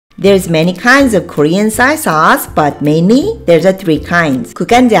There's many kinds of Korean soy sauce, but mainly there's a 3 kinds.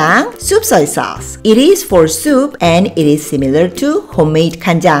 ganjang, soup soy sauce. It is for soup and it is similar to homemade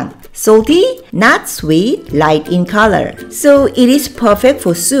ganjang. Salty, not sweet, light in color. So it is perfect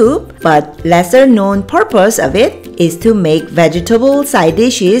for soup, but lesser known purpose of it is to make vegetable side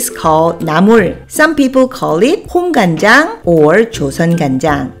dishes called 나물. Some people call it 홍간장 or 조선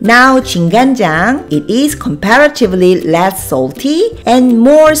간장. Now 진간장, it is comparatively less salty and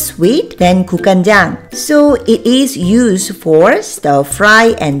more sweet than 국간장. So it is used for stir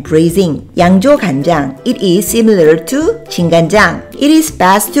fry and braising. 양조간장, it is similar to 진간장. It is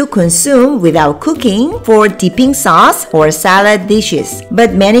best to consume without cooking for dipping sauce or salad dishes.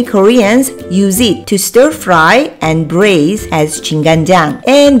 But many Koreans use it to stir fry and braise as 진간장.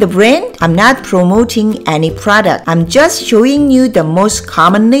 And the brand, I'm not promoting any product. I'm just showing you the most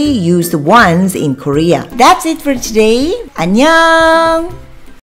commonly used ones in Korea. That's it for today. 안녕!